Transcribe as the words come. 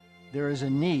There is a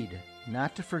need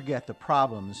not to forget the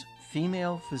problems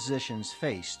female physicians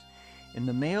faced in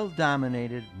the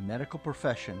male-dominated medical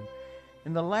profession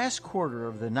in the last quarter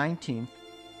of the 19th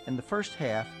and the first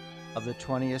half of the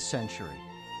 20th century.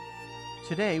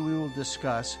 Today we will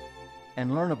discuss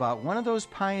and learn about one of those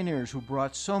pioneers who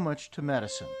brought so much to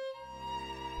medicine.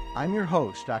 I'm your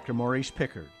host, Dr. Maurice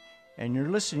Pickard, and you're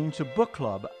listening to Book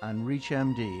Club on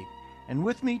ReachMD. And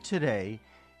with me today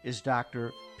is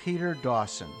Dr. Peter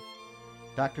Dawson.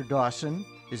 Dr. Dawson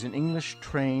is an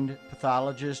English-trained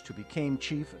pathologist who became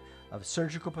chief of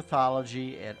surgical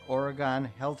pathology at Oregon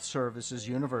Health Services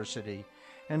University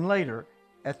and later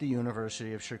at the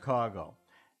University of Chicago.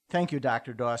 Thank you,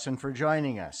 Dr. Dawson, for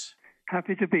joining us.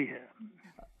 Happy to be here.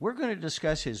 We're going to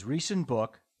discuss his recent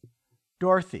book,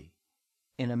 Dorothy,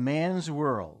 in a Man's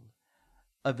World,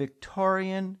 a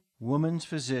Victorian woman's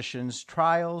physician's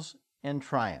trials and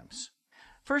triumphs.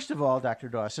 First of all, Dr.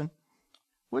 Dawson,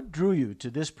 what drew you to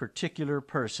this particular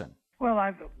person? Well,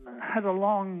 I've had a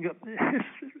long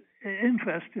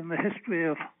interest in the history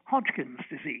of Hodgkin's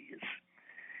disease,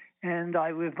 and I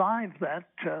revived that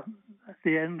at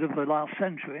the end of the last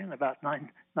century, in about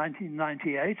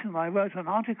 1998, and I wrote an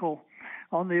article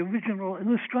on the original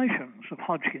illustrations of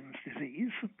Hodgkin's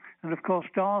disease. And of course,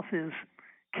 Dorothy's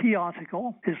key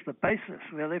article is the basis,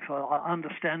 really, for our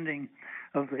understanding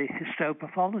of the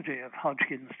histopathology of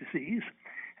Hodgkin's disease.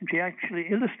 And she actually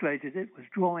illustrated it with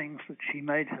drawings that she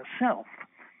made herself.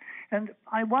 And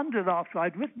I wondered, after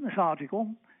I'd written this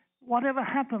article, whatever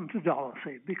happened to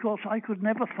Dorothy, because I could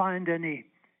never find any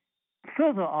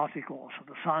further articles of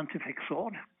the scientific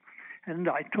sort. And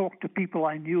I talked to people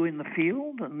I knew in the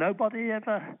field, and nobody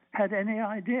ever had any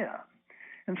idea.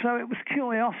 And so it was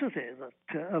curiosity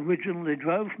that originally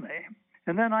drove me.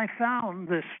 And then I found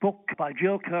this book by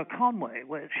Jill Ker Conway,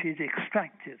 where she'd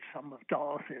extracted some of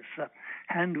Dorothy's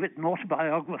handwritten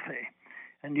autobiography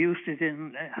and used it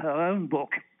in her own book,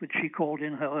 which she called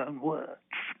In Her Own Words.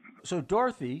 So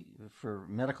Dorothy, for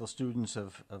medical students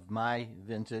of my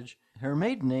vintage, her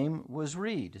maiden name was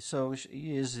Reed. So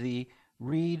she is the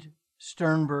Reed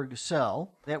Sternberg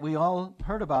cell that we all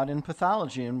heard about in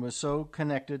pathology and was so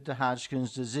connected to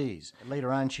Hodgkin's disease.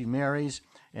 Later on, she marries,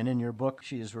 and in your book,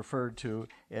 she is referred to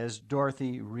as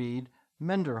Dorothy Reed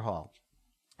Mendenhall.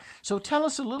 So tell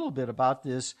us a little bit about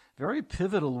this very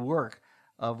pivotal work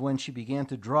of when she began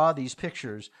to draw these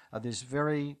pictures of this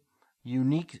very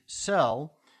unique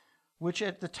cell, which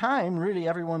at the time, really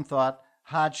everyone thought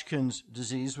Hodgkin's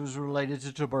disease was related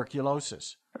to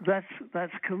tuberculosis.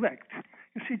 That's correct.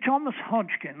 You see, Thomas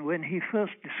Hodgkin, when he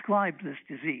first described this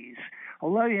disease,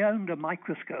 although he owned a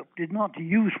microscope, did not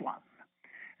use one.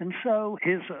 And so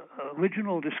his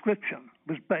original description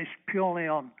was based purely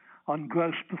on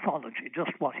gross pathology,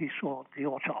 just what he saw at the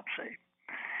autopsy.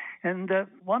 And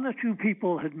one or two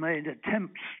people had made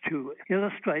attempts to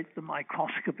illustrate the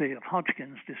microscopy of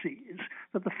Hodgkin's disease,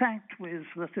 but the fact was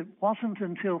that it wasn't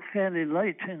until fairly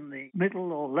late in the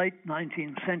middle or late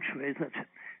 19th century that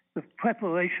the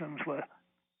preparations were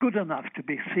good enough to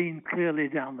be seen clearly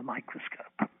down the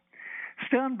microscope.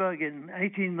 Sternberg in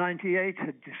 1898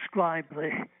 had described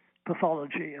the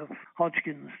pathology of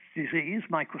Hodgkin's disease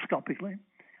microscopically,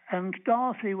 and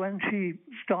Dorothy, when she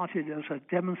started as a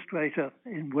demonstrator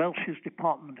in Welch's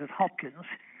department at Hopkins,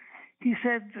 he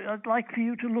said, "I'd like for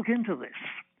you to look into this."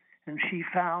 And she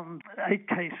found 8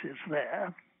 cases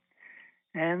there,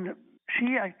 and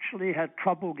she actually had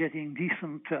trouble getting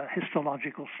decent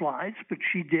histological slides, but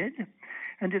she did.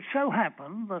 And it so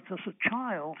happened that as a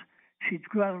child, she'd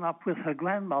grown up with her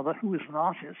grandmother, who was an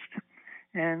artist,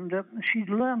 and she'd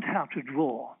learned how to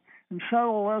draw. And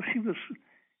so, although she was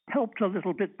helped a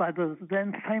little bit by the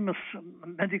then famous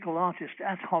medical artist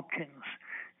at Hopkins,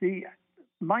 the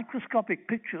microscopic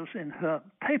pictures in her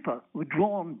paper were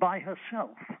drawn by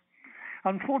herself.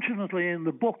 Unfortunately, in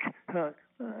the book,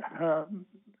 her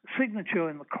signature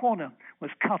in the corner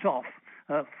was cut off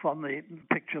from the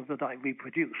picture that I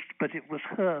reproduced, but it was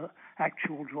her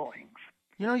actual drawings.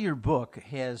 You know, your book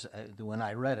has, when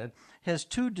I read it, has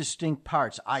 2 distinct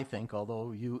parts, I think,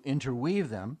 although you interweave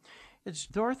them. It's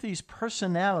Dorothy's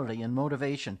personality and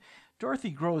motivation. Dorothy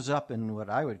grows up in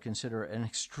what I would consider an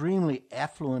extremely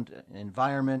affluent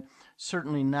environment,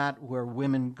 certainly not where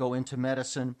women go into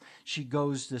medicine. She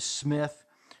goes to Smith.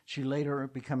 She later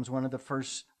becomes one of the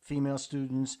first female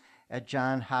students at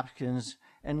Johns Hopkins,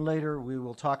 and later we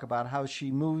will talk about how she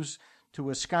moves to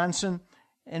Wisconsin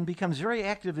and becomes very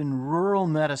active in rural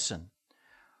medicine.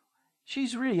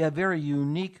 She's really a very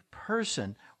unique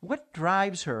person. What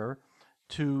drives her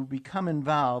to become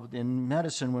involved in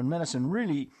medicine when medicine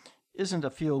really isn't a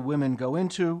field women go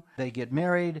into? They get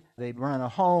married, they run a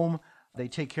home, they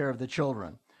take care of the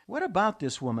children. What about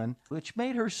this woman which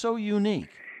made her so unique?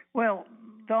 Well,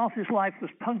 Dorothy's life was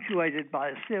punctuated by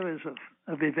a series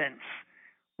of events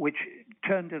which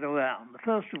turned it around. The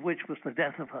first of which was the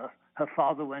death of her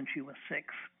father when she was 6.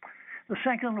 The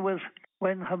second was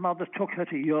when her mother took her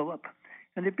to Europe,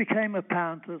 and it became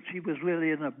apparent that she was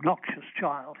really an obnoxious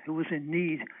child who was in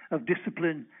need of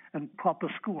discipline and proper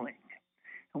schooling.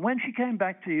 And when she came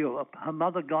back to Europe, her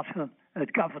mother got her a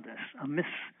governess, a Miss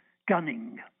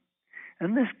Gunning.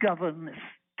 And this governess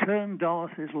turned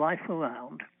Dorothy's life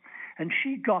around, and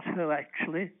she got her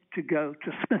actually to go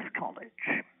to Smith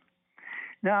College.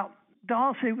 Now,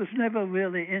 Dorothy was never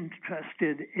really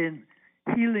interested in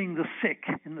healing the sick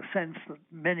in the sense that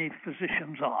many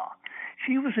physicians are.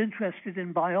 She was interested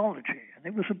in biology, and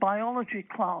it was a biology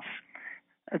class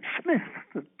at Smith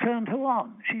that turned her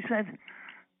on. She said,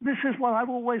 "This is what I've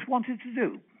always wanted to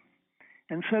do."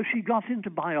 And so she got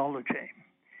into biology.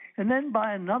 And then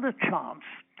by another chance,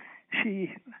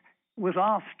 she was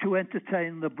asked to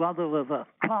entertain the brother of a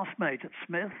classmate at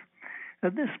Smith.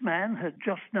 And this man had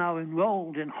just now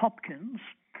enrolled in Hopkins,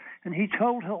 and he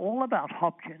told her all about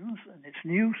Hopkins and its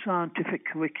new scientific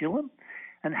curriculum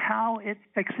and how it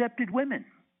accepted women.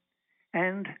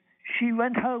 And she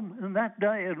went home and that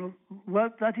day and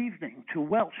wrote that evening to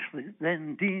Welch, the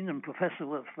then dean and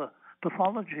professor of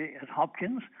pathology at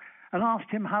Hopkins, and asked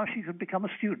him how she could become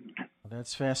a student.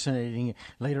 That's fascinating.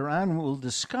 Later on, we'll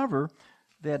discover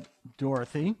that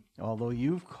Dorothy, although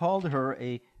you've called her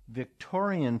a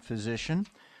Victorian physician,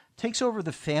 takes over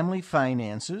the family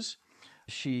finances.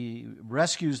 She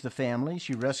rescues the family.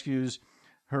 She rescues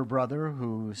her brother,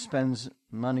 who spends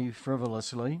money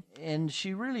frivolously. And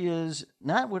she really is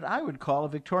not what I would call a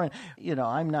Victorian. You know,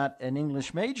 I'm not an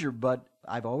English major, but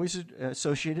I've always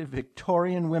associated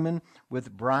Victorian women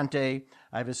with Bronte.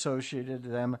 I've associated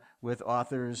them with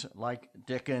authors like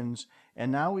Dickens.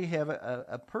 And now we have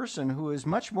a person who is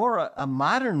much more a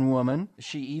modern woman.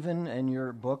 She even, in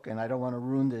your book, and I don't want to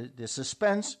ruin the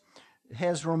suspense,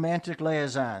 has romantic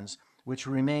liaisons, which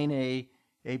remain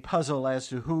a puzzle as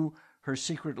to who her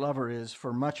secret lover is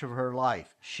for much of her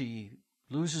life. She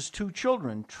loses 2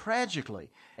 children tragically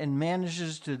and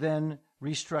manages to then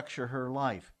restructure her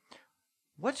life.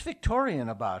 What's Victorian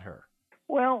about her?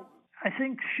 Well, I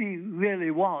think she really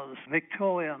was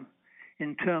Victorian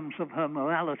in terms of her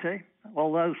morality,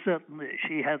 although certainly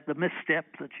she had the misstep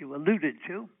that you alluded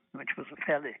to, which was a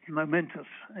fairly momentous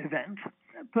event.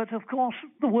 But of course,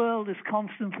 the world is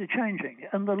constantly changing,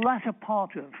 and the latter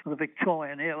part of the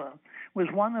Victorian era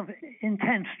was one of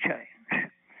intense change.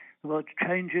 There were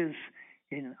changes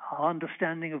in our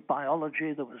understanding of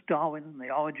biology. There was Darwin and the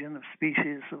origin of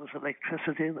species. There was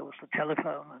electricity. There was the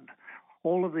telephone and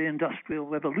all of the Industrial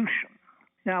Revolution.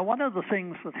 Now, one of the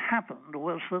things that happened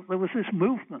was that there was this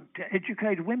movement to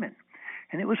educate women.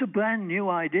 And it was a brand new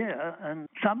idea, and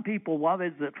some people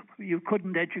worried that you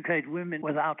couldn't educate women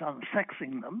without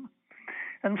unsexing them.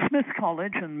 And Smith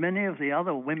College and many of the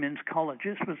other women's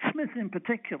colleges, but Smith in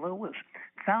particular, was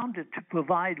founded to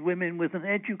provide women with an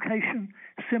education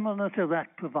similar to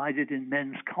that provided in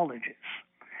men's colleges.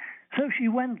 So she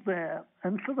went there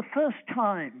and for the first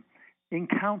time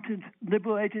encountered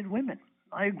liberated women.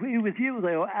 I agree with you,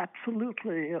 they were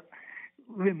absolutely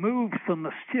removed from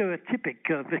the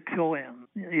stereotypic Victorian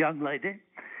young lady.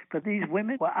 But these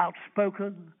women were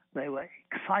outspoken, they were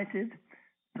excited,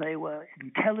 they were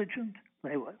intelligent,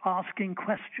 they were asking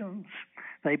questions,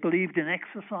 they believed in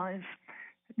exercise.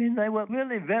 I mean, they were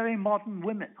really very modern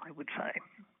women, I would say.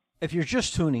 If you're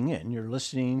just tuning in, you're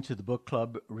listening to the book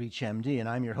club ReachMD, and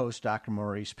I'm your host, Dr.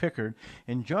 Maurice Pickard.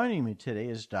 And joining me today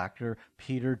is Dr.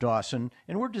 Peter Dawson,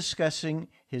 and we're discussing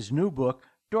his new book,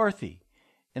 Dorothy,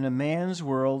 In a Man's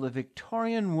World, a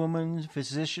Victorian Woman's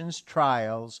Physician's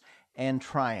Trials and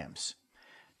Triumphs.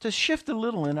 To shift a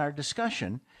little in our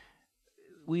discussion,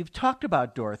 we've talked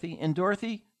about Dorothy, and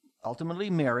Dorothy ultimately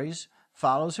marries,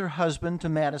 follows her husband to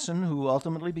Madison, who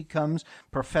ultimately becomes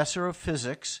professor of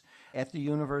physics at the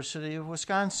University of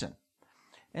Wisconsin.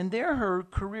 And there her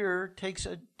career takes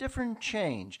a different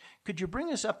change. Could you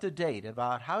bring us up to date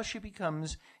about how she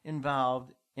becomes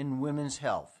involved in women's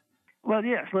health? Well,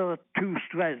 yes, there are 2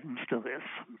 strands to this.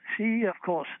 She, of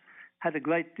course, had a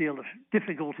great deal of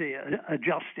difficulty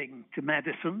adjusting to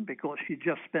Madison because she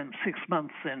just spent 6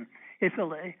 months in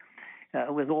Italy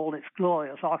with all its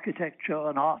glorious architecture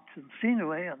and art and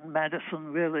scenery, and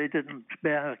Madison really didn't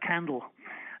bear a candle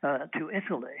to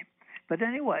Italy. But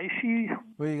anyway,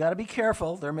 Well, you got to be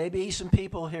careful. There may be some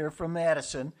people here from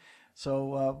Madison,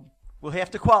 so we'll have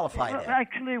to qualify that.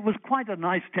 Actually, it was quite a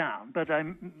nice town, but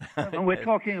we're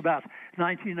talking about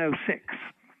 1906.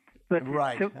 But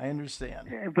right, I understand.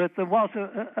 But there was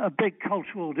a big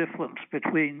cultural difference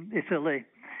between Italy,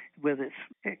 with its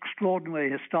extraordinary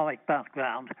historic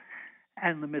background,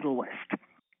 and the Middle West.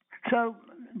 So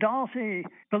Dorothy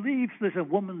believed that a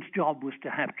woman's job was to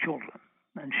have children,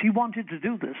 and she wanted to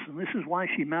do this, and this is why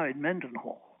she married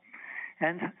Mendenhall.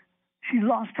 And she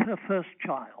lost her first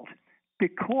child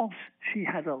because she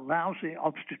had a lousy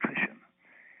obstetrician.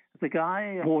 The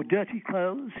guy wore dirty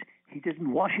clothes. He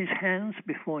didn't wash his hands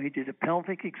before he did a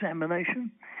pelvic examination.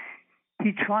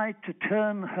 He tried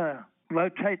to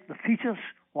rotate the fetus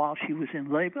while she was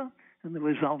in labor, and the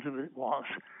result of it was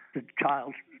the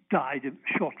child died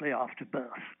shortly after birth.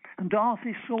 And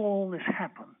Dorothy saw all this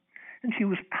happen, and she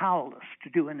was powerless to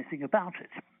do anything about it.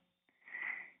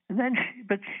 And then,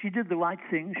 but she did the right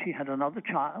thing. She had another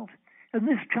child, and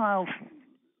this child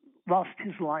lost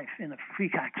his life in a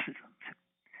freak accident.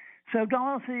 So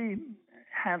Dorothy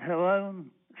had her own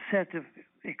set of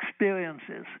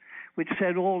experiences which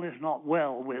said all is not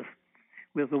well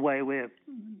with the way we're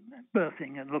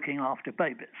birthing and looking after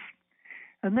babies.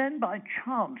 And then by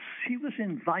chance, she was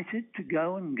invited to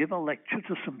go and give a lecture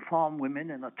to some farm women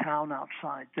in a town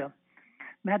outside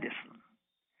Madison.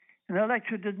 And her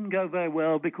lecture didn't go very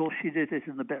well because she did it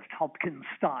in the Beth Hopkins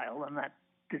style, and that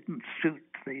didn't suit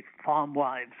the farm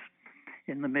wives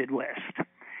in the Midwest.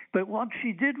 But what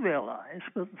she did realize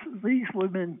was these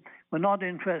women were not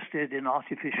interested in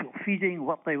artificial feeding.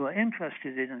 What they were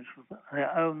interested in is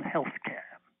their own health care.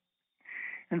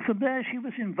 And from there, she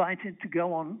was invited to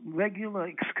go on regular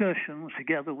excursions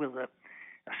together with a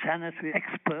sanitary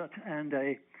expert and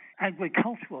an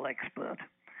agricultural expert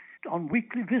on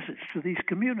weekly visits to these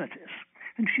communities.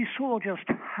 And she saw just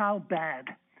how bad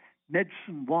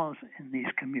medicine was in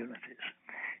these communities.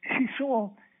 She saw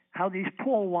how these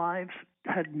poor wives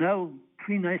had no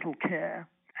prenatal care,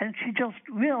 and she just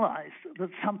realized that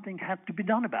something had to be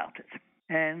done about it.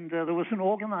 And there was an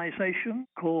organization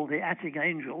called the Attic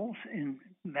Angels in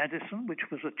Madison, which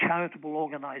was a charitable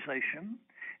organization,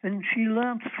 and she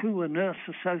learned through a nurse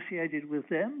associated with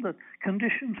them that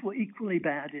conditions were equally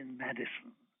bad in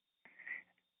Madison.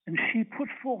 And she put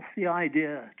forth the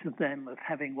idea to them of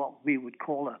having what we would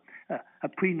call a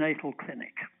prenatal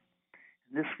clinic.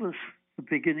 And this was the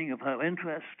beginning of her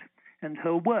interest and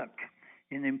her work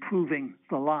in improving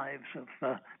the lives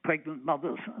of pregnant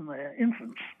mothers and their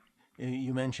infants.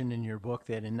 You mentioned in your book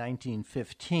that in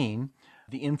 1915,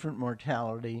 the infant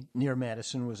mortality near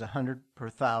Madison was 100 per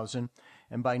 1,000,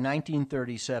 and by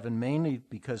 1937, mainly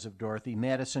because of Dorothy,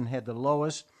 Madison had the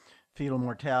lowest fetal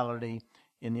mortality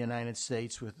in the United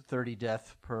States with 30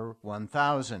 deaths per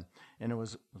 1,000, and it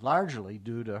was largely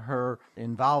due to her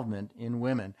involvement in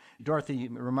women. Dorothy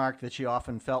remarked that she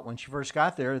often felt when she first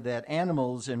got there that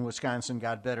animals in Wisconsin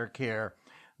got better care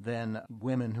than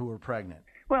women who were pregnant.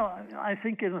 Well, I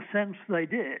think in a sense they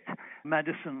did.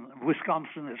 Madison,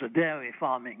 Wisconsin is a dairy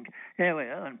farming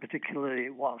area, and particularly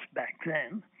it was back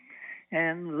then.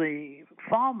 And the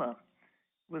farmer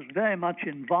was very much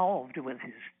involved with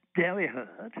his dairy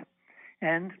herd,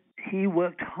 and he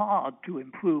worked hard to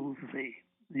improve the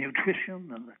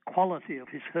nutrition and the quality of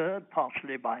his herd,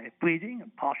 partially by breeding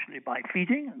and partially by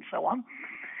feeding and so on.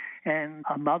 And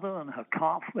a mother and her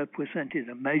calf represented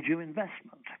a major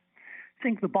investment. I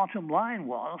think the bottom line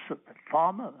was that the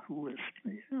farmer, who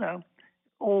was,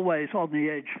 always on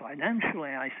the edge financially,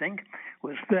 I think,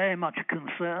 was very much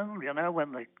concerned,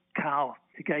 when the cow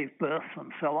gave birth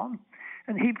and so on.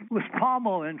 And he was far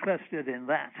more interested in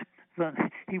that than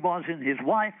he was in his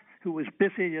wife, who was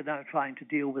busy, trying to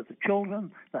deal with the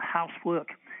children, the housework,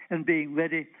 and being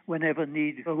ready whenever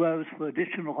need arose for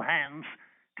additional hands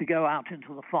to go out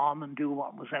into the farm and do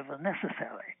what was ever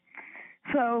necessary.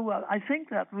 So I think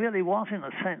that really was, in a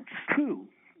sense, true.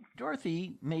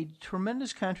 Dorothy made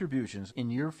tremendous contributions in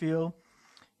your field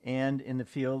and in the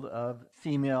field of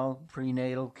female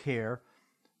prenatal care.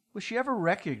 Was she ever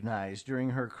recognized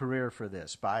during her career for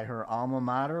this by her alma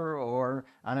mater or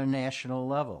on a national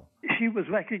level? She was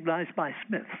recognized by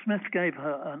Smith. Smith gave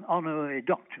her an honorary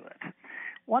doctorate.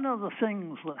 One of the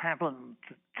things that happened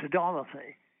to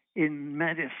Dorothy in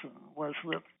Madison was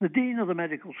that the dean of the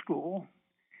medical school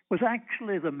was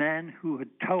actually the man who had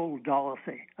told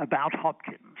Dorothy about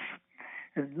Hopkins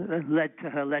and led to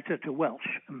her letter to Welsh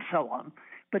and so on.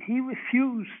 But he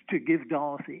refused to give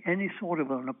Dorothy any sort of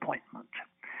an appointment.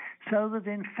 So that,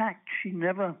 in fact, she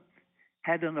never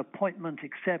had an appointment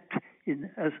except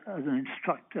as an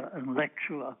instructor and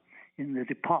lecturer in the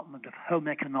Department of Home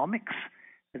Economics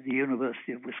at the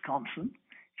University of Wisconsin.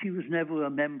 She was never a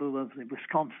member of the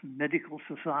Wisconsin Medical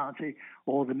Society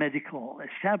or the medical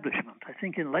establishment. I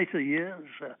think in later years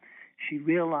she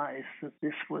realized that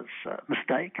this was a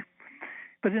mistake.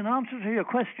 But in answer to your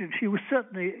question, she was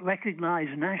certainly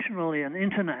recognized nationally and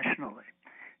internationally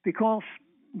because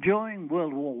during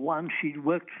World War I, she'd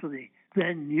worked for the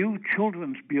then new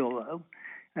Children's Bureau,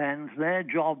 and their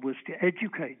job was to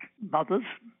educate mothers,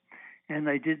 and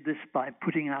they did this by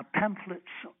putting out pamphlets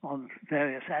on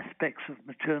various aspects of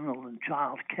maternal and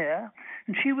child care,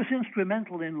 and she was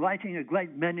instrumental in writing a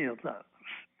great many of those.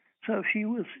 So she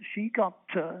got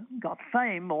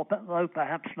fame, although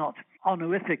perhaps not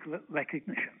honorific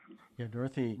recognition. Yeah,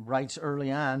 Dorothy writes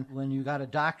early on, when you got a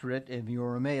doctorate, if you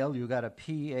were a male, you got a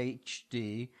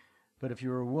PhD, but if you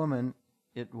were a woman,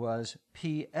 it was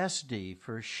PSD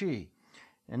for she.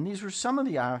 And these were some of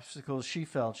the obstacles she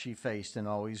felt she faced and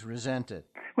always resented.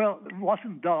 Well, it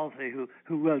wasn't Dorothy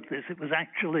who wrote this. It was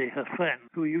actually her friend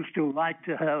who used to write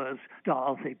to her as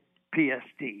Dorothy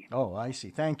PSD. Oh, I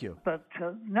see. Thank you. But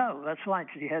no, that's right.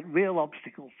 She had real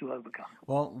obstacles to overcome.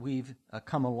 Well, we've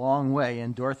come a long way,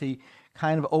 and Dorothy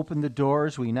kind of opened the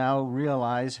doors. We now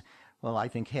realize, well, I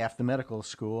think half the medical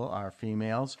school are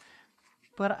females.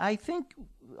 But I think,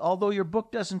 although your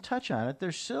book doesn't touch on it,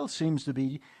 there still seems to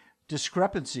be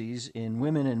discrepancies in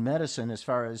women in medicine as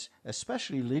far as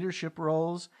especially leadership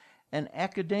roles and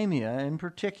academia in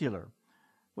particular.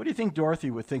 What do you think Dorothy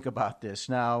would think about this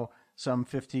now, some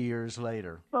 50 years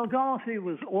later? Well, Dorothy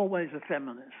was always a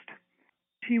feminist.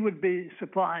 She would be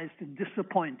surprised and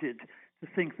disappointed to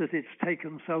think that it's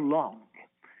taken so long.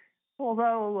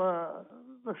 Although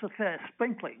there's a fair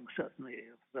sprinkling, certainly,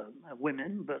 of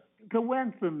women, but there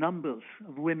weren't the numbers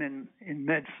of women in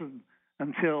medicine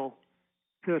until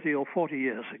 30 or 40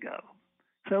 years ago.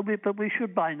 But we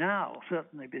should by now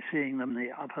certainly be seeing them in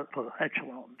the upper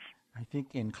echelons. I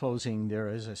think in closing, there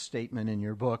is a statement in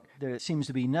your book. There seems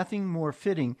to be nothing more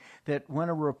fitting that when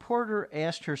a reporter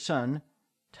asked her son,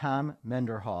 Tom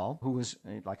Mendenhall, who was,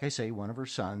 like I say, one of her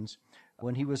sons,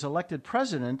 when he was elected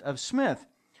president of Smith,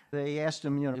 they asked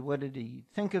him, what did he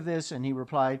think of this? And he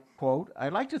replied, quote,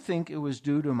 "I'd like to think it was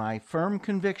due to my firm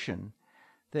conviction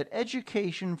that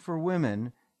education for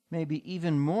women may be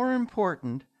even more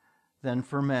important than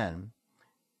for men,"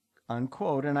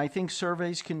 unquote. And I think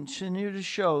surveys continue to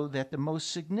show that the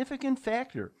most significant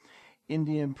factor in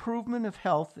the improvement of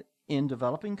health in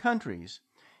developing countries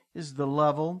is the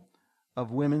level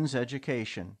of women's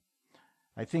education.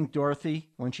 I think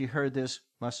Dorothy, when she heard this,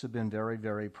 must have been very,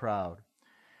 very proud.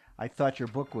 I thought your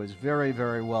book was very,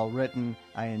 very well written.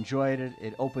 I enjoyed it.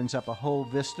 It opens up a whole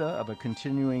vista of a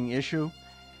continuing issue.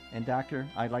 And, Doctor,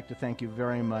 I'd like to thank you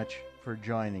very much for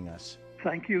joining us.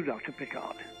 Thank you, Dr.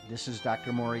 Pickard. This is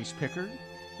Dr. Maurice Pickard.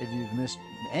 If you've missed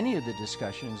any of the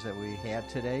discussions that we had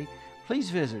today,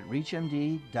 please visit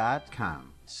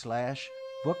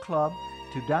reachmd.com/book club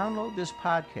to download this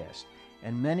podcast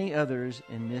and many others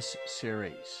in this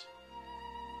series.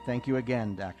 Thank you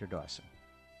again, Dr. Dawson.